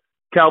out.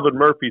 Calvin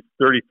Murphy's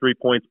 33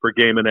 points per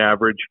game in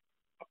average.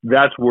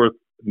 That's worth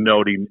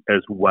noting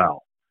as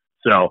well.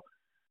 So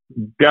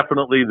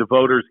definitely the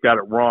voters got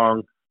it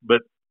wrong,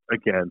 but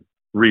again,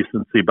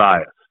 recency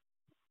bias.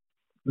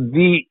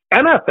 The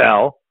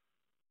NFL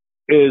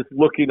is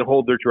looking to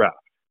hold their draft.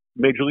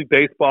 Major League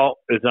Baseball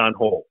is on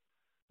hold.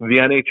 The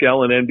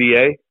NHL and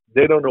NBA,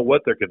 they don't know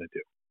what they're going to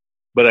do.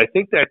 But I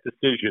think that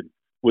decision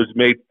was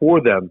made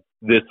for them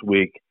this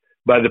week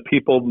by the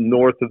people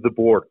north of the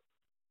border.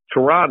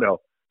 Toronto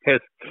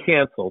has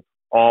canceled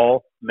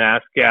all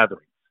mass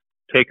gatherings.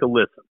 Take a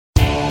listen.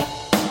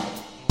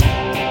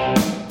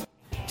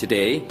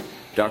 Today,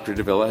 Dr.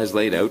 Davila has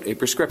laid out a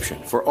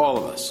prescription for all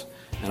of us,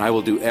 and I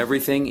will do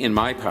everything in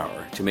my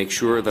power to make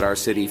sure that our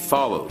city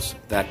follows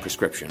that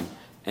prescription,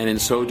 and in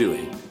so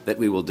doing, that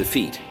we will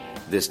defeat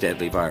this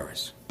deadly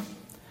virus.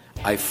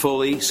 I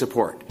fully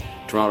support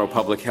Toronto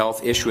Public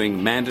Health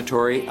issuing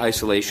mandatory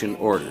isolation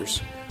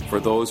orders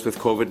for those with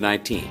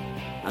COVID-19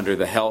 under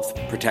the Health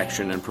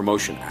Protection and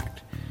Promotion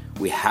Act.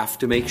 We have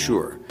to make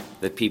sure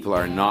that people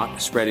are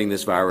not spreading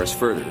this virus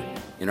further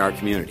in our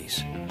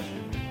communities.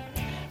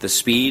 The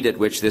speed at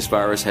which this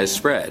virus has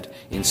spread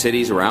in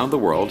cities around the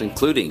world,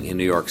 including in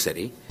New York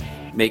City,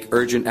 make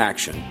urgent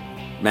action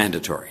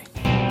mandatory.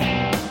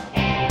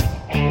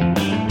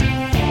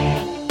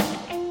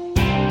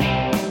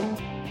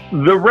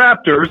 The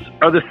Raptors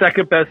are the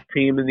second best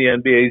team in the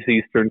NBA's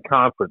Eastern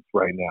Conference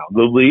right now.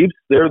 The Leafs,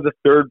 they're the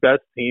third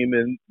best team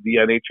in the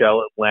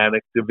NHL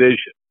Atlantic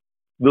Division.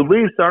 The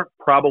Leafs aren't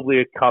probably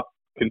a cup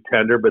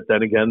contender, but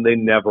then again, they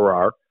never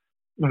are.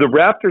 The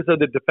Raptors are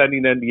the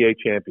defending NBA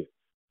champions.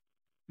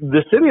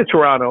 The city of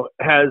Toronto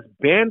has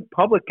banned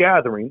public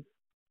gatherings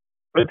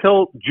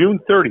until June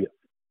 30th.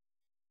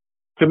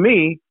 To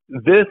me,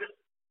 this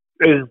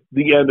is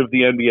the end of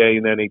the NBA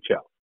and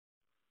NHL.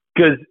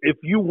 Because if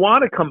you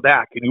want to come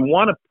back and you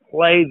want to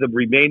play the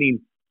remaining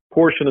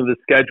portion of the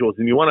schedules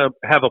and you want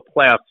to have a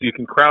playoff so you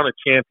can crown a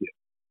champion,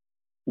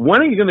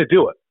 when are you going to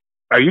do it?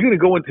 Are you going to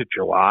go into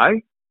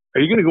July?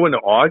 Are you going to go into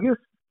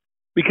August?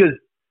 Because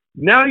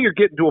now you're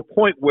getting to a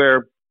point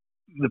where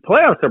the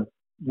playoffs are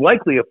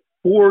likely a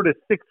 4 to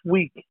 6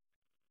 week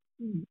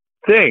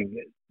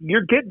thing.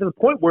 You're getting to the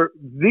point where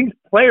these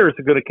players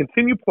are going to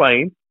continue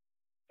playing,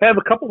 have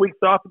a couple weeks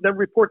off, and then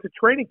report to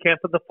training camp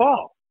in the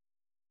fall.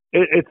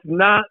 It's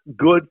not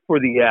good for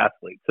the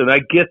athletes. And I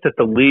get that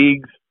the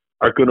leagues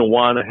are going to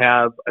want to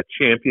have a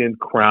champion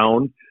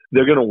crowned.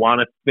 They're going to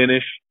want to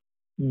finish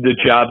the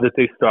job that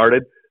they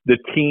started. the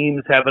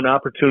teams have an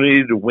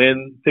opportunity to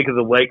win. Think of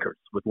the Lakers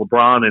with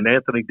LeBron and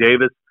Anthony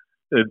Davis,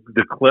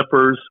 the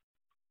Clippers.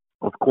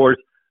 Of course,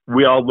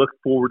 we all look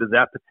forward to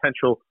that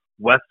potential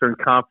Western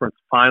Conference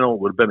final.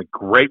 It would have been a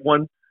great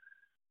one.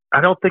 I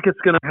don't think it's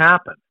going to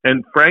happen.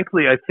 And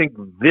frankly, I think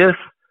this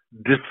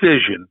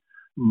decision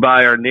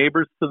by our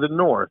neighbors to the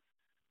north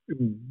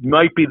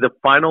might be the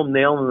final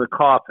nail in the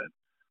coffin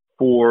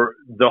for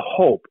the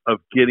hope of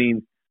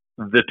getting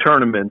the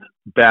tournament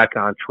back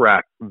on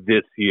track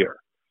this year.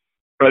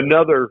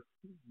 Another,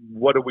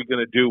 what are we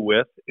going to do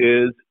with,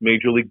 is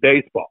Major League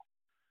Baseball.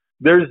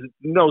 There's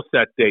no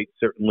set date,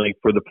 certainly,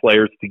 for the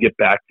players to get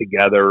back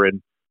together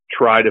and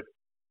try to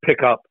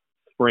pick up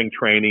spring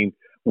training,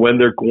 when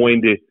they're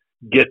going to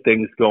get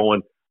things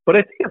going. But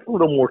I think it's a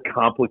little more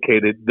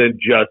complicated than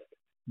just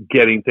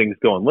getting things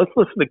going. Let's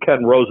listen to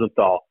Ken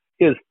Rosenthal,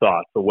 his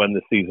thoughts of when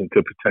the season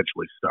could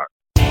potentially start.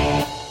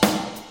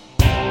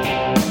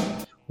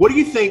 What do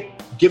you think,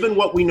 given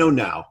what we know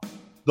now,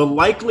 the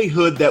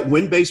likelihood that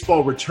when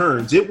baseball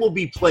returns, it will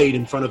be played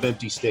in front of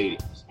empty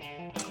stadiums?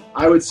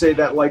 I would say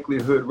that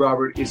likelihood,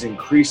 Robert, is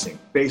increasing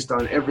based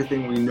on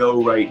everything we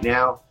know right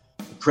now.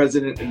 The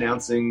president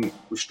announcing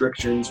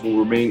restrictions will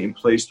remain in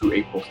place through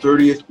April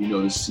 30th. We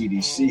know the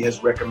CDC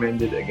has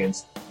recommended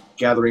against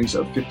gatherings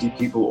of 50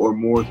 people or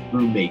more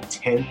through May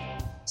 10th.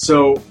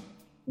 So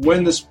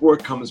when the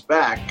sport comes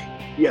back,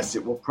 yes,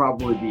 it will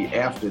probably be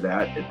after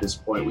that. At this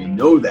point, we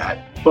know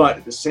that. But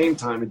at the same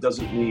time, it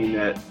doesn't mean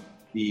that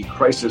the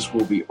crisis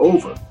will be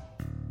over.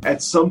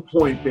 At some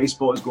point,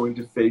 baseball is going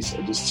to face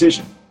a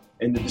decision.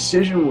 And the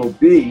decision will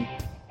be,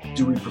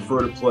 do we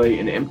prefer to play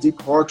in empty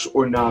parks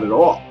or not at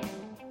all?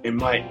 And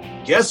my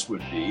guess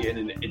would be,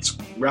 and it's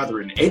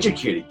rather an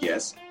educated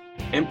guess,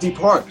 empty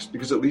parks,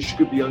 because at least you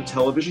could be on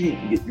television, you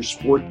can get your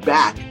sport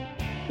back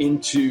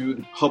into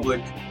the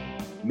public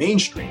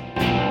mainstream.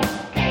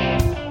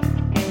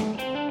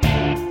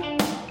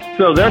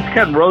 So that's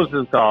Ken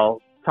Rosenthal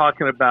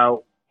talking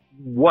about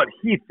what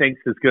he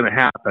thinks is going to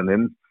happen.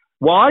 And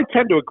while I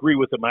tend to agree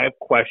with him, I have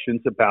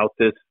questions about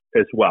this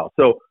as well.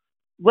 So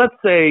let's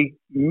say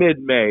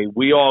mid-May,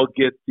 we all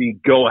get the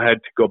go-ahead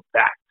to go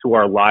back to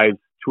our lives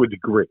to a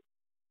degree.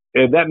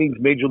 And that means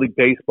Major League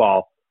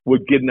Baseball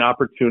would get an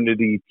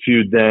opportunity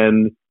to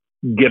then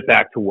get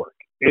back to work.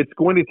 It's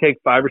going to take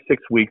 5 or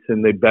 6 weeks,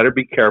 and they better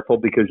be careful,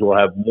 because you'll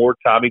have more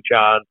Tommy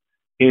John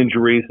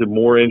injuries and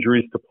more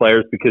injuries to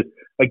players, because,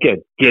 again,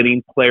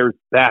 getting players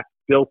back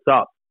built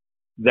up.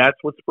 That's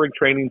what spring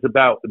training is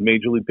about in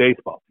Major League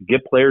Baseball, to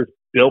get players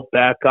built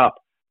back up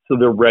so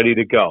they're ready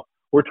to go.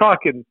 We're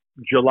talking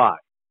July.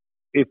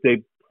 If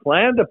they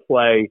plan to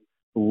play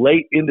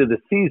late into the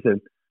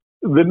season,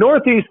 the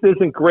Northeast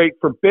isn't great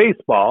for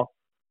baseball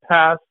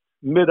past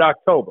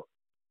mid-October.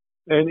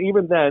 And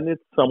even then,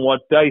 it's somewhat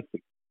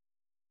dicey.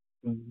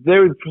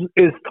 There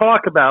is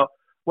talk about,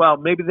 well,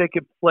 maybe they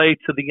could play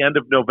to the end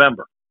of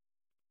November.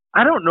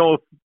 I don't know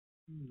if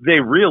they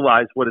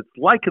realize what it's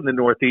like in the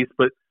Northeast,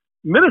 but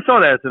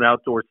Minnesota has an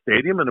outdoor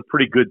stadium and a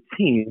pretty good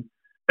team.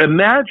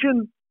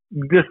 Imagine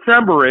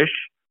December-ish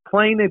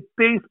playing a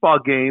baseball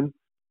game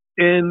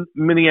in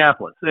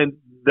Minneapolis. And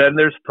then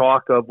there's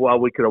talk of, well,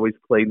 we could always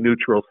play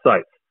neutral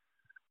sites.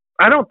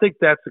 I don't think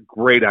that's a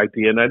great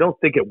idea, and I don't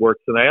think it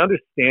works. And I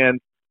understand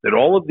that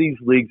all of these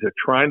leagues are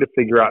trying to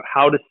figure out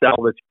how to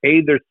salvage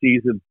A, their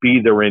season, B,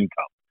 their income.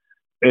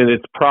 And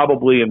it's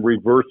probably in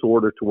reverse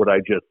order to what I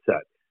just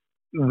said.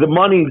 The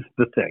money's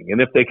the thing.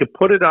 And if they could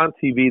put it on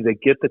TV, they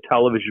get the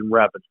television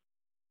revenue.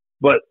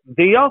 But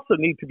they also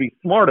need to be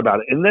smart about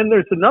it. And then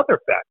there's another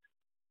fact.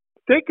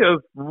 Think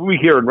of, we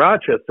here in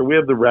Rochester, we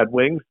have the Red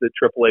Wings, the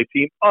AAA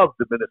team of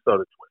the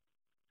Minnesota Twins.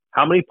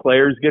 How many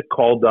players get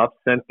called up,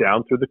 sent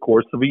down through the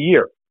course of a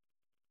year?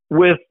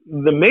 With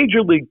the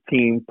Major League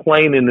team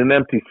playing in an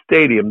empty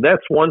stadium,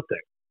 that's one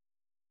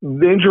thing.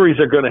 The injuries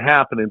are going to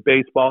happen in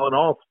baseball and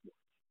all sports.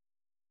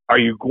 Are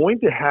you going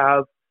to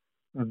have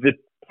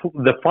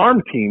the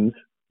farm teams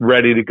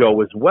ready to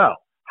go as well?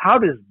 How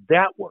does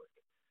that work?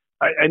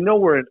 I know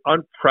we're in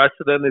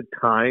unprecedented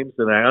times,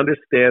 and I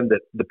understand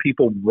that the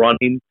people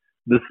running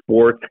the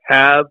sports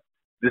have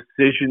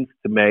decisions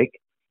to make.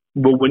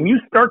 But when you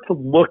start to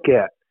look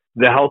at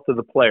the health of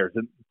the players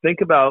and think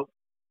about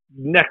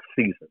next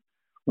season,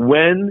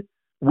 when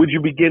would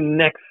you begin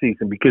next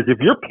season? Because if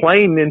you're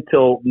playing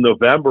until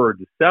November or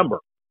December,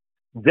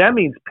 that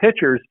means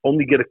pitchers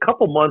only get a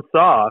couple months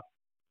off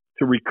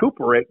to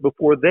recuperate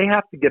before they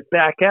have to get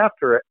back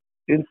after it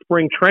in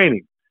spring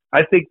training.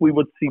 I think we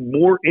would see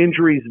more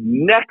injuries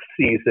next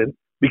season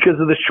because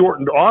of the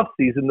shortened off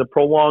season, the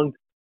prolonged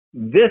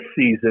this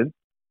season.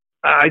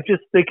 I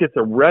just think it's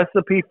a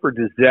recipe for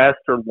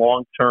disaster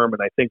long term,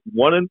 and I think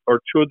one or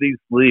two of these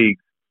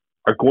leagues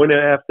are going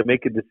to have to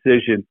make a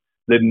decision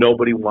that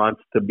nobody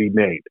wants to be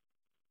made.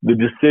 The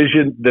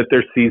decision that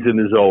their season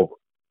is over.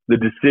 The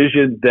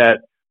decision that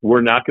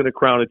we're not going to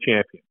crown a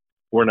champion.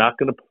 We're not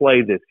going to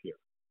play this year.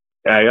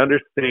 And I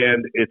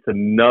understand it's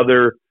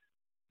another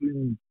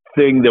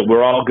thing that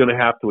we're all going to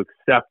have to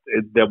accept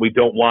that we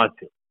don't want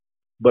to.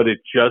 But it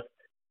just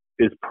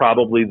is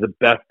probably the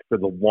best for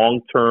the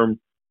long-term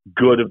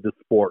good of the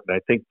sport. And I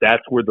think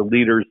that's where the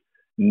leaders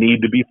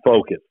need to be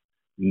focused,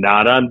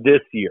 not on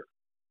this year,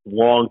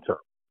 long term.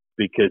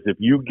 Because if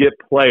you get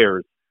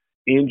players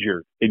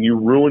injured and you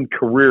ruin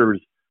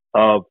careers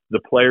of the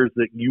players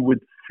that you would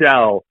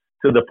sell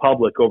to the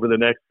public over the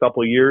next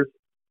couple of years,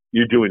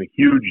 you're doing a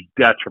huge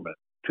detriment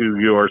to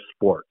your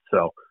sport.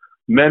 So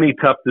many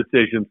tough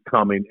decisions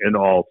coming in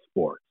all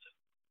sports.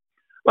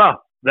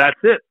 Well, that's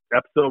it.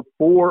 Episode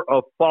 4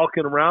 of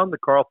Falcon Around, the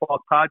Carl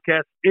Falk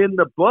podcast, in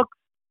the books.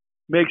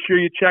 Make sure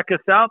you check us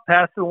out,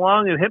 pass it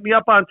along, and hit me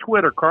up on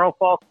Twitter, Carl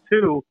Falk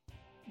 2,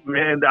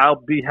 and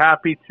I'll be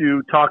happy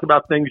to talk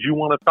about things you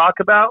want to talk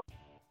about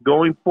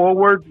going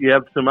forward. You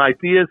have some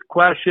ideas,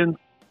 questions,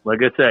 like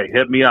I say,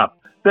 hit me up.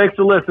 Thanks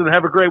for listening.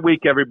 Have a great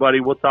week, everybody.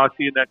 We'll talk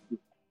to you next week.